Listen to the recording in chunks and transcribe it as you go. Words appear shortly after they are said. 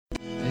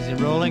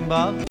rolling,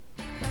 Bob?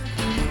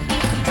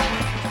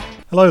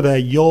 Hello there,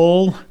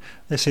 y'all.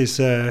 This is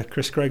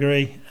Chris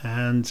Gregory,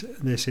 and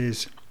this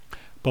is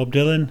Bob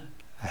Dylan,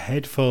 A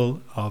Head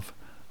Full of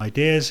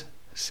Ideas,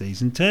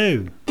 Season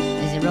 2.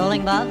 Is it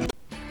rolling, Bob?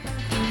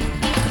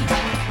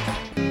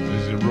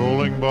 Is it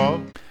rolling,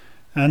 Bob?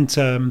 And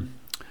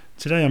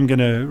today I'm going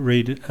to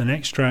read an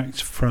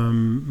extract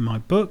from my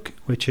book,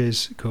 which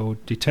is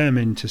called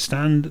Determined to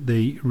Stand,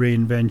 the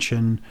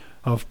Reinvention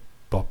of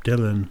Bob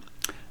Dylan.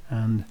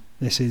 And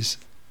this is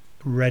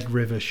Red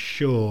River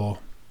Shore.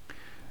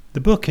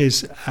 The book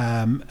is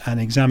an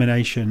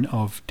examination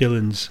of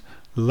Dylan's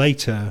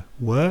later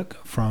work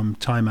from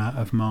Time Out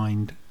of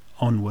Mind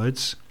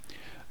onwards,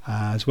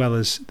 as well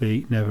as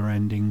the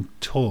Never-Ending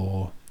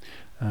Tour.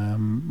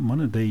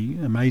 One of the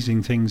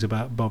amazing things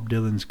about Bob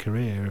Dylan's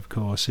career, of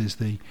course, is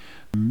the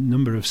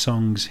number of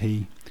songs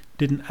he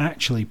didn't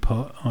actually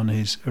put on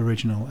his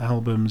original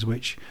albums,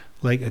 which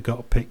later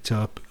got picked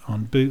up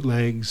on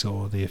bootlegs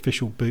or the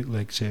official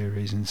bootleg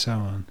series and so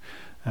on.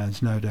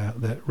 There's no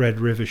doubt that Red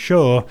River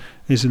Shore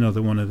is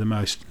another one of the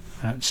most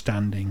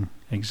outstanding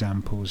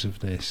examples of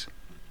this.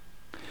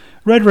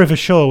 Red River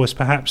Shore was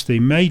perhaps the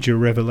major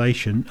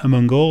revelation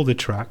among all the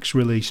tracks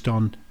released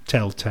on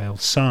Telltale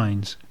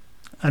Signs.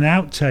 An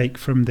outtake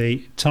from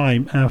the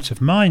Time Out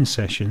of Mind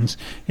sessions,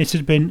 it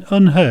had been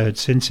unheard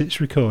since its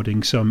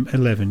recording some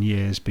 11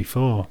 years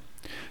before.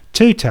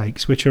 Two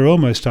takes, which are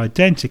almost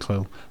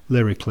identical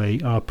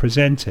lyrically, are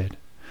presented.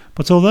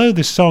 But although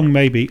the song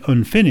may be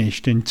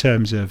unfinished in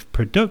terms of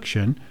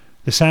production,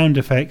 the sound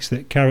effects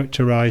that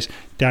characterise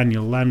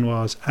Daniel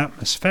Lanois's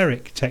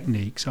atmospheric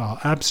techniques are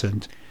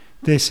absent.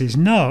 This is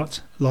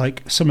not,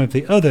 like some of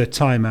the other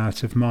Time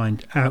Out of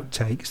Mind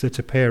outtakes that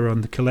appear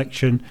on the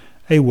collection,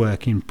 a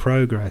work in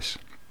progress.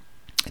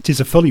 It is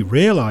a fully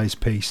realised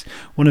piece,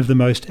 one of the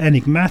most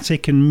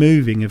enigmatic and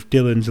moving of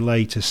Dylan's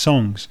later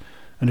songs,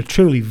 and a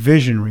truly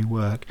visionary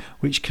work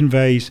which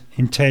conveys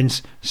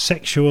intense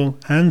sexual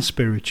and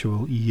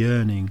spiritual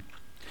yearning.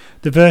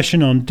 The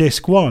version on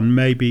Disc 1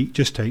 may be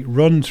just a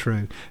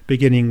run-through,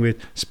 beginning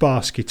with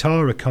sparse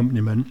guitar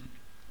accompaniment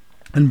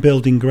and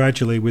building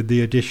gradually with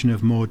the addition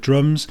of more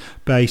drums,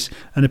 bass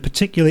and a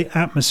particularly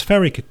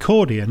atmospheric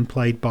accordion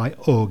played by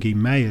Augie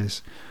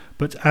Mayers.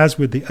 But as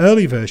with the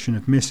early version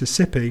of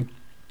Mississippi,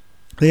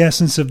 the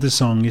essence of the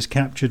song is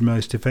captured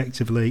most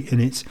effectively in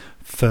its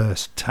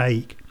first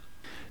take.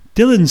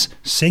 Dylan's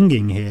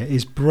singing here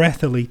is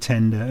breathily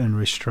tender and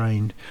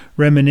restrained,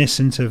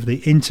 reminiscent of the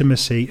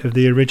intimacy of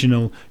the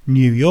original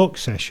New York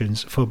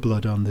sessions for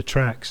Blood on the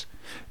Tracks.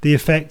 The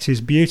effect is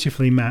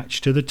beautifully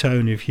matched to the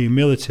tone of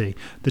humility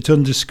that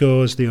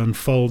underscores the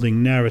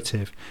unfolding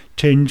narrative,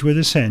 tinged with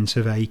a sense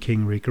of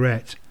aching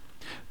regret.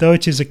 Though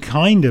it is a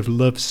kind of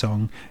love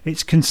song,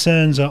 its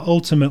concerns are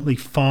ultimately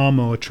far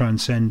more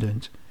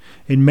transcendent.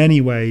 In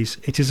many ways,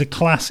 it is a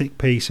classic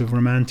piece of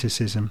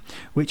romanticism,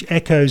 which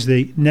echoes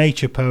the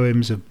nature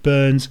poems of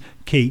Burns,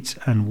 Keats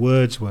and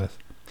Wordsworth.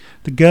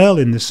 The girl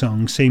in the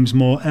song seems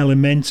more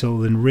elemental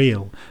than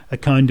real, a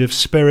kind of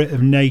spirit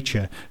of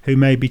nature who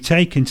may be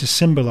taken to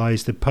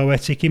symbolise the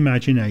poetic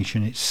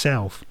imagination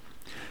itself.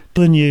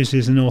 Dylan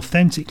uses an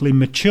authentically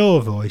mature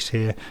voice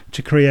here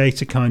to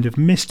create a kind of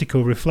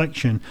mystical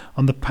reflection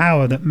on the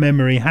power that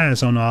memory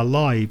has on our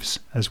lives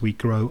as we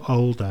grow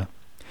older.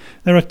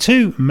 There are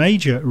two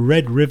major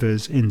red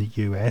rivers in the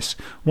US,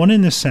 one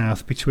in the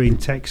south between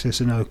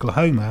Texas and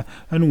Oklahoma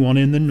and one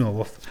in the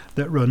north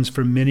that runs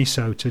from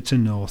Minnesota to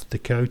North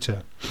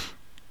Dakota.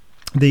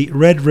 The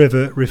Red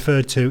River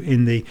referred to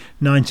in the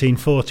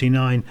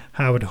 1949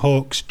 Howard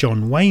Hawks'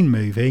 John Wayne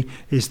movie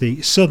is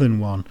the southern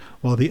one,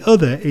 while the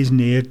other is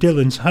near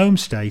Dylan's home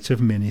state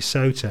of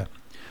Minnesota.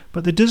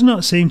 But there does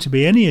not seem to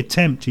be any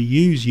attempt to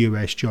use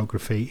US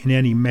geography in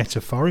any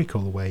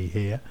metaphorical way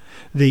here.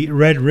 The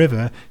Red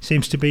River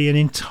seems to be an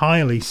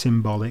entirely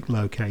symbolic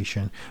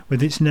location,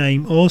 with its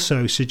name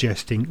also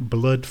suggesting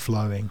blood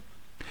flowing.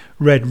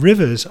 Red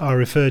rivers are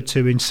referred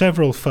to in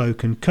several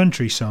folk and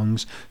country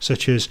songs,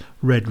 such as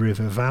Red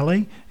River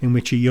Valley, in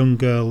which a young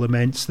girl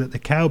laments that the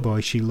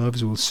cowboy she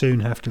loves will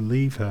soon have to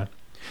leave her.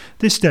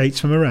 This dates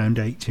from around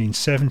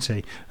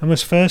 1870 and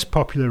was first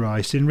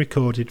popularised in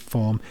recorded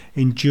form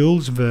in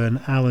Jules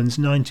Verne Allen's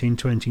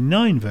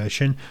 1929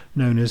 version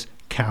known as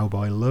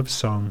Cowboy Love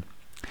Song.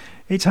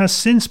 It has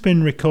since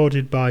been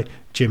recorded by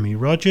Jimmy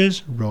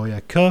Rogers, Roy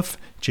Acuff,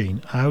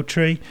 Gene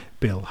Autry,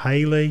 Bill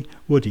Haley,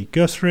 Woody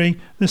Guthrie,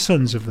 the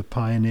Sons of the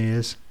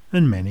Pioneers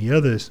and many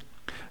others.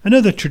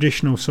 Another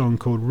traditional song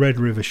called Red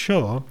River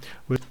Shore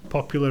was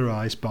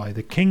popularised by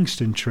the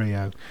Kingston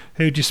Trio,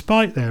 who,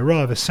 despite their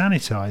rather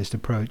sanitised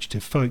approach to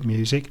folk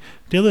music,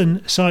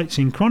 Dylan cites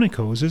in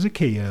Chronicles as a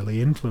key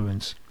early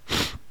influence.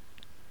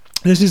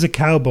 This is a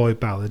cowboy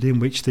ballad in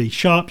which the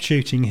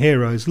sharpshooting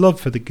hero's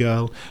love for the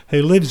girl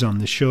who lives on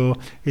the shore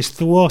is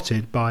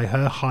thwarted by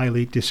her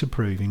highly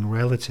disapproving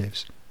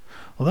relatives.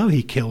 Although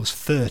he kills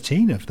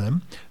 13 of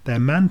them, their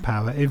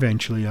manpower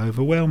eventually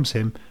overwhelms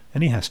him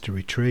and he has to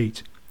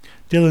retreat.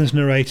 Dylan's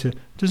narrator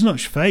does not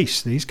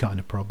face these kind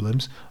of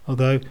problems,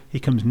 although he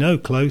comes no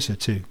closer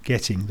to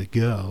getting the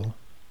girl.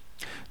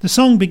 The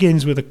song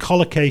begins with a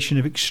collocation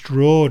of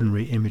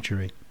extraordinary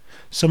imagery.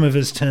 Some of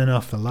us turn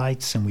off the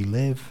lights and we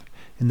live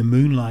in the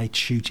moonlight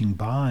shooting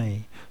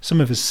by.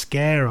 Some of us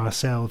scare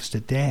ourselves to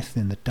death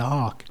in the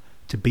dark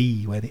to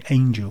be where the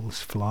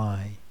angels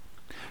fly.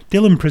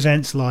 Dylan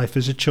presents life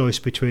as a choice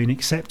between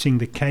accepting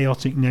the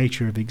chaotic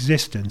nature of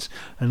existence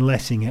and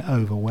letting it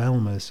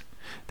overwhelm us.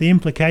 The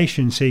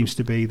implication seems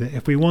to be that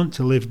if we want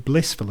to live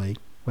blissfully,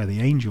 where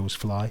the angels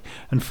fly,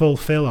 and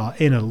fulfill our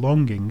inner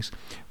longings,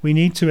 we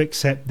need to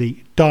accept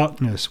the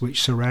darkness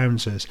which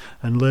surrounds us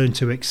and learn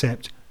to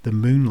accept the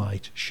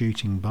moonlight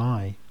shooting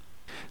by.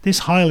 This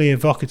highly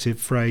evocative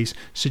phrase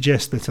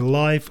suggests that a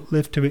life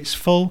lived to its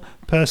full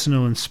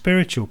personal and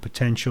spiritual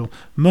potential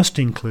must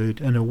include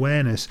an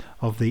awareness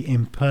of the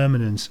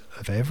impermanence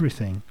of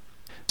everything.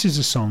 This is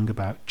a song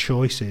about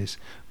choices,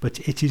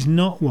 but it is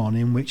not one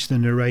in which the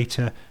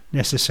narrator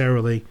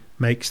necessarily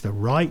makes the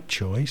right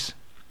choice.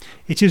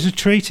 It is a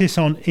treatise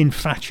on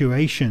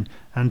infatuation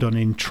and on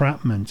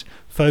entrapment,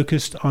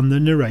 focused on the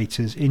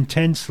narrator's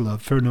intense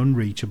love for an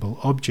unreachable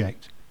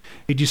object.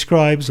 He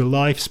describes a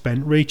life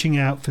spent reaching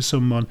out for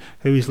someone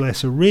who is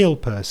less a real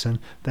person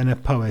than a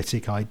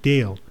poetic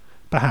ideal,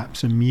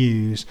 perhaps a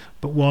muse,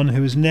 but one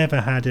who has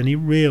never had any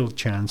real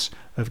chance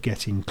of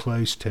getting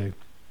close to.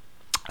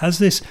 As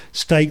this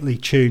stately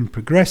tune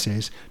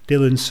progresses,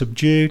 Dylan's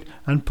subdued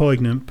and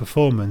poignant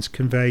performance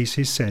conveys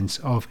his sense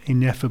of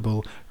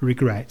ineffable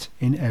regret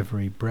in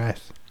every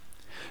breath.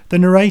 The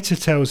narrator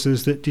tells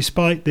us that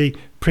despite the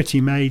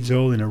pretty maids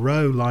all in a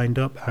row lined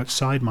up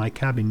outside my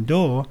cabin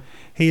door,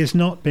 he has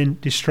not been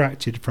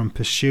distracted from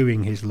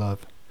pursuing his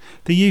love.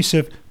 The use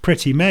of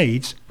pretty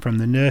maids, from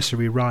the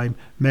nursery rhyme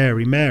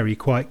Mary, Mary,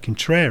 quite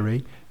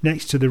contrary,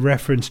 next to the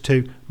reference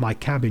to my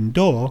cabin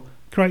door,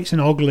 creates an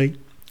oddly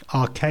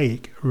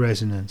archaic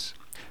resonance.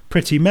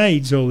 Pretty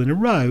Maids All in a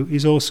Row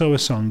is also a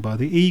song by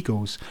the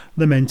Eagles,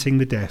 lamenting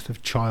the death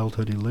of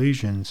childhood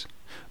illusions.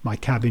 My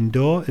Cabin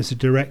Door is a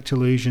direct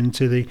allusion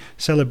to the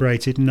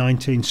celebrated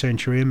 19th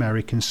century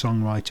American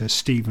songwriter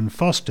Stephen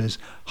Foster's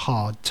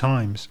Hard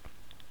Times.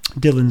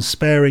 Dylan's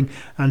sparing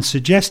and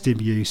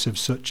suggestive use of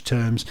such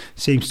terms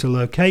seems to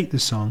locate the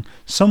song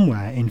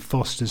somewhere in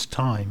Foster's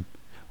time,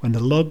 when the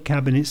log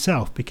cabin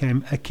itself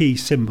became a key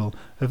symbol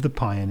of the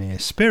pioneer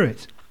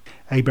spirit.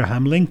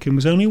 Abraham Lincoln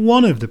was only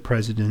one of the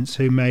presidents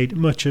who made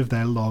much of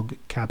their log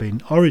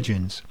cabin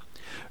origins.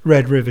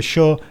 Red River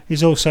Shore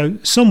is also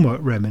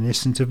somewhat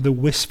reminiscent of the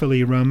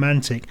wistfully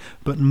romantic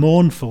but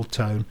mournful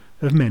tone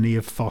of many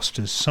of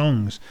Foster's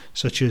songs,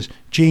 such as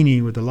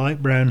Jeannie with the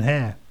light brown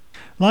hair.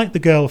 Like the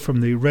girl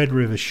from the Red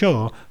River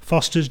Shore,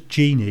 Foster's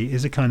Jeannie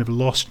is a kind of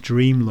lost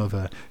dream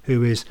lover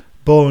who is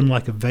born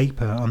like a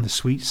vapour on the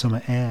sweet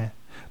summer air.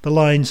 The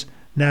lines,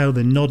 now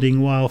the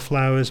nodding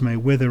wildflowers may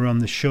wither on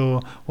the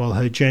shore, while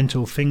her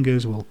gentle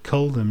fingers will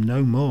cull them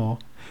no more,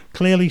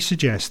 clearly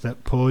suggest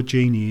that poor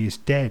Jeannie is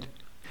dead.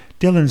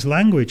 Dylan's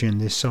language in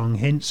this song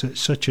hints at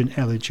such an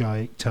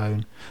elegiac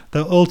tone,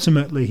 though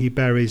ultimately he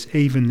buries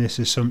even this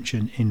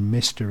assumption in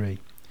mystery.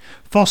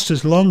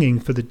 Foster's longing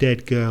for the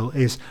dead girl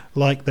is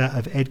like that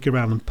of Edgar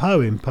Allan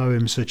Poe in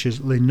poems such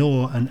as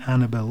Lenore and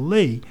Annabel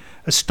Lee,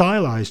 a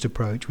stylized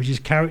approach which is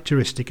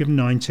characteristic of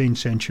 19th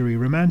century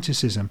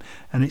Romanticism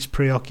and its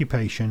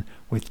preoccupation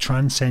with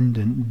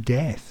transcendent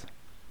death.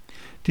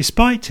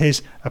 Despite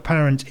his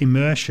apparent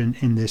immersion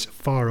in this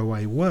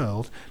faraway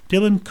world,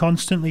 Dylan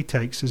constantly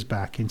takes us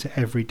back into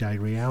everyday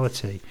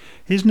reality.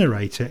 His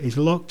narrator is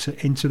locked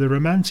into the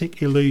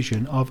romantic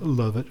illusion of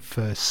love at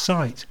first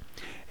sight,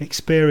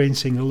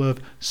 experiencing a love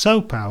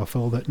so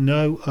powerful that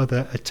no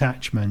other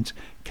attachment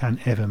can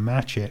ever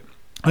match it.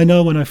 I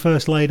know when I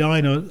first laid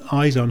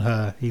eyes on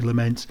her, he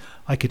laments,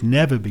 I could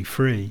never be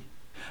free.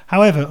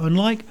 However,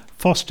 unlike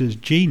Foster's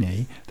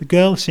Jeannie, the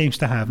girl seems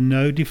to have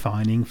no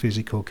defining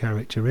physical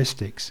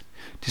characteristics.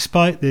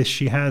 Despite this,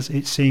 she has,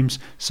 it seems,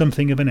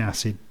 something of an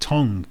acid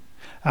tongue.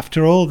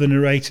 After all the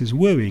narrator's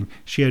wooing,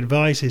 she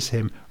advises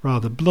him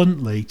rather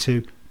bluntly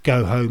to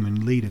go home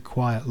and lead a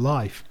quiet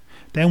life.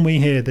 Then we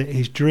hear that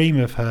his dream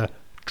of her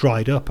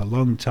dried up a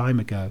long time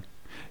ago.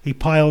 He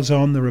piles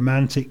on the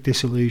romantic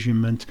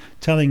disillusionment,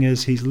 telling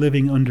us he's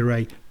living under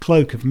a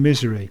cloak of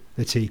misery,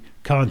 that he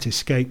can't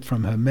escape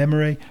from her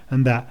memory,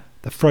 and that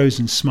the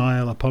frozen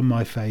smile upon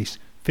my face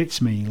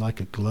fits me like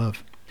a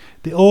glove.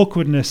 The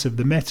awkwardness of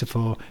the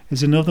metaphor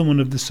is another one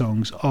of the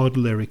song's odd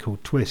lyrical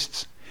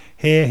twists.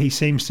 Here he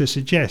seems to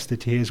suggest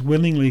that he has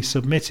willingly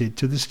submitted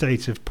to the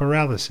state of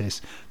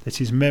paralysis that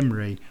his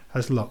memory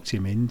has locked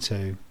him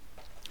into.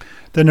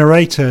 The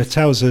narrator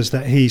tells us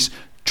that he's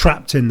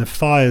trapped in the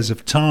fires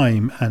of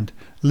time and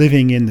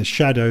living in the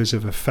shadows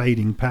of a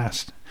fading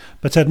past,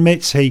 but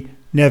admits he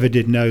never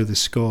did know the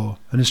score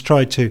and has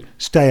tried to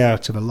stay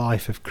out of a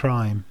life of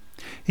crime.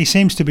 He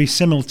seems to be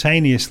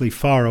simultaneously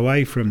far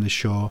away from the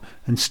shore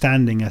and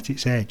standing at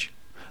its edge.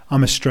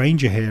 I'm a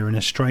stranger here in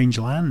a strange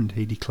land,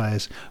 he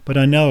declares, but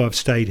I know I've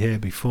stayed here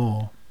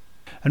before,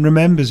 and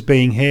remembers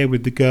being here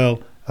with the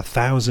girl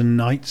 1,000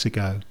 nights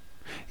ago.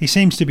 He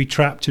seems to be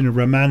trapped in a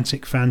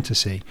romantic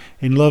fantasy,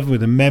 in love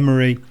with a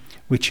memory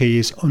which he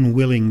is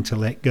unwilling to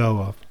let go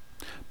of.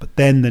 But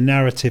then the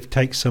narrative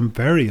takes some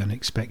very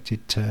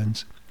unexpected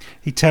turns.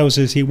 He tells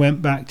us he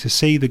went back to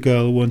see the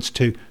girl once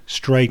to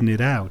straighten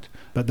it out,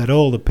 but that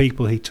all the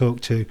people he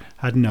talked to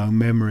had no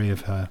memory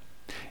of her.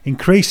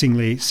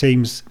 Increasingly it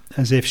seems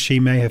as if she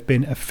may have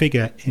been a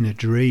figure in a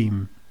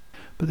dream.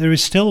 But there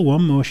is still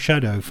one more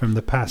shadow from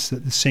the past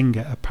that the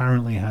singer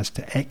apparently has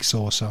to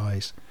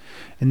exorcise.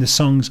 In the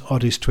song's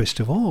oddest twist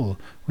of all,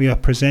 we are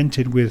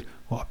presented with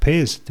what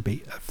appears to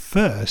be, at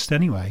first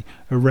anyway,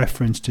 a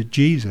reference to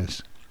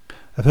Jesus.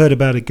 I've heard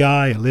about a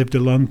guy who lived a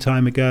long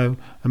time ago,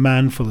 a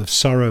man full of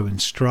sorrow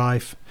and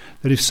strife,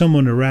 that if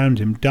someone around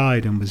him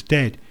died and was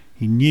dead,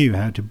 he knew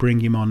how to bring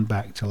him on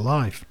back to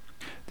life.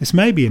 This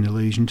may be an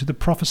allusion to the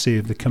prophecy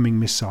of the coming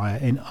Messiah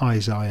in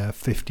Isaiah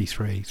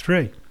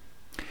 53:3.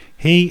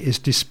 He is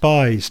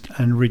despised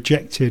and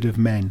rejected of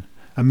men,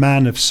 a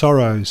man of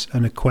sorrows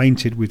and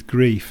acquainted with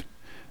grief,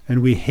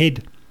 and we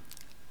hid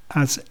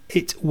as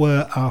it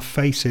were our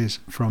faces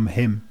from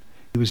him.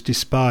 He was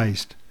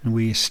despised, and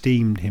we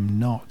esteemed him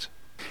not.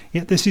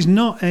 Yet this is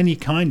not any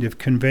kind of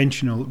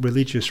conventional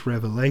religious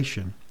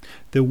revelation.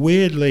 The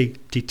weirdly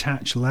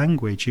detached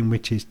language in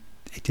which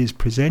it is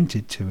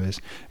presented to us,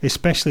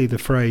 especially the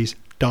phrase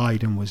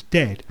died and was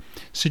dead,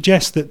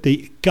 suggests that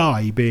the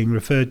guy being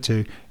referred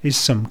to is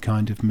some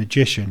kind of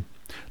magician.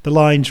 The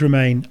lines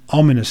remain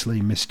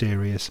ominously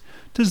mysterious.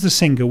 Does the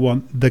singer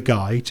want the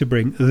guy to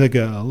bring the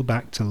girl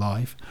back to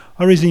life,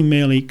 or is he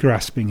merely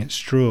grasping at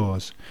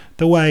straws?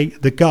 The way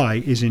the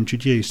guy is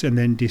introduced and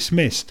then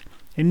dismissed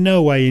in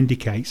no way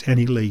indicates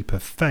any leap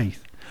of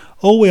faith.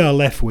 All we are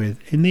left with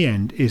in the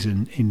end is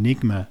an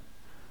enigma.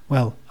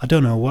 Well, I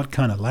don't know what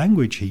kind of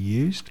language he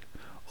used,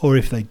 or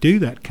if they do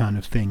that kind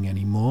of thing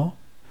anymore.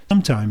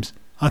 Sometimes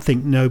I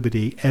think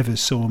nobody ever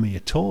saw me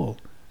at all,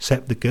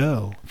 except the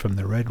girl from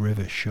the Red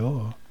River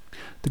shore.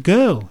 The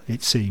girl,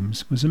 it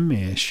seems, was a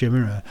mere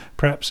chimera,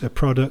 perhaps a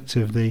product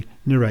of the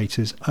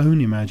narrator's own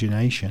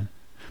imagination.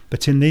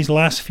 But in these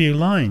last few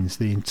lines,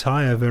 the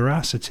entire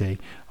veracity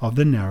of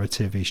the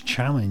narrative is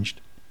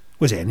challenged.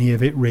 Was any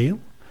of it real?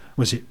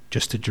 Was it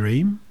just a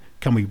dream?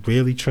 Can we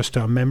really trust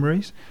our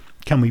memories?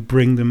 Can we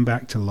bring them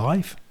back to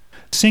life?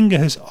 The singer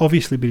has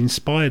obviously been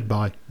inspired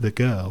by the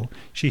girl.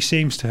 She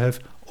seems to have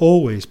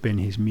always been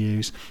his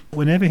muse.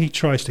 Whenever he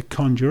tries to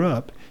conjure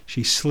up,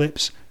 she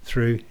slips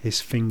through his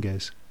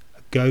fingers,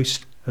 a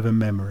ghost of a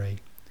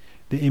memory.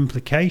 The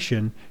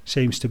implication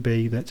seems to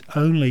be that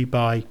only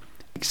by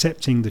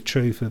accepting the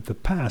truth of the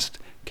past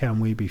can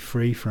we be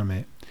free from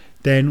it.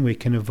 Then we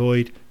can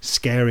avoid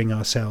scaring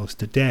ourselves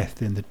to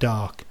death in the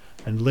dark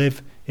and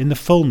live in the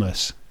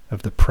fullness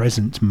of the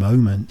present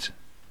moment.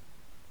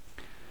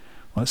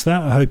 That's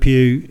that. I hope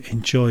you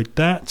enjoyed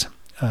that.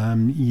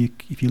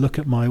 If you look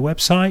at my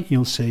website,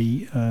 you'll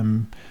see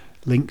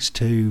links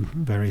to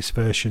various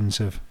versions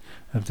of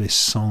this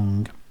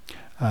song.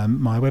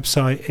 My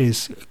website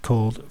is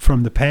called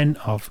From the Pen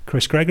of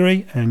Chris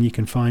Gregory, and you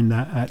can find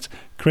that at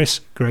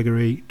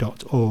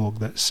chrisgregory.org.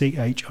 That's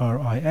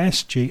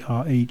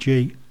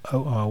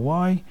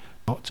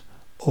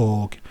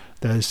CHRISGREGORY.org.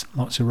 There's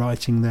lots of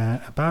writing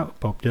there about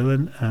Bob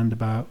Dylan and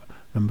about a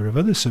number of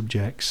other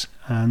subjects,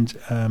 and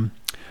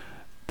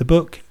the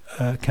book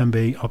can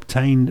be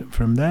obtained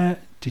from there,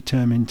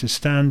 Determined to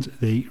Stand,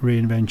 the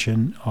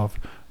Reinvention of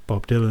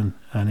Bob Dylan.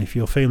 And if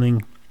you're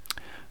feeling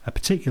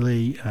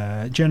particularly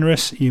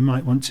generous, you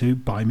might want to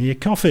buy me a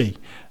coffee,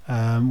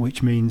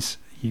 which means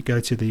you go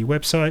to the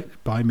website,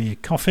 buy me a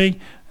coffee,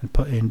 and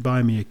put in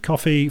buy me a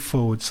coffee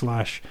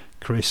 /Chris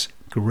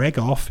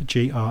Gregoff,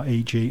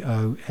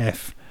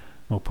 GREGOF,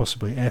 or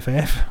possibly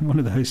FF, one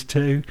of those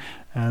two.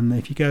 And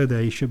if you go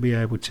there, you should be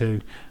able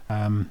to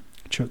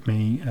chuck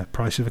me a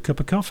price of a cup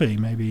of coffee,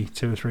 maybe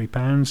 £2 or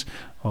 £3,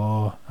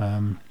 or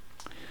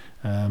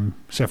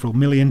several $1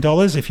 million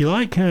if you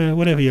like,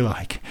 whatever you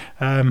like.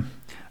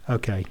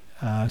 Okay,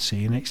 see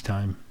you next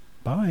time.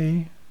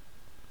 Bye.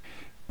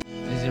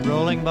 Is it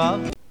rolling,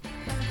 Bob?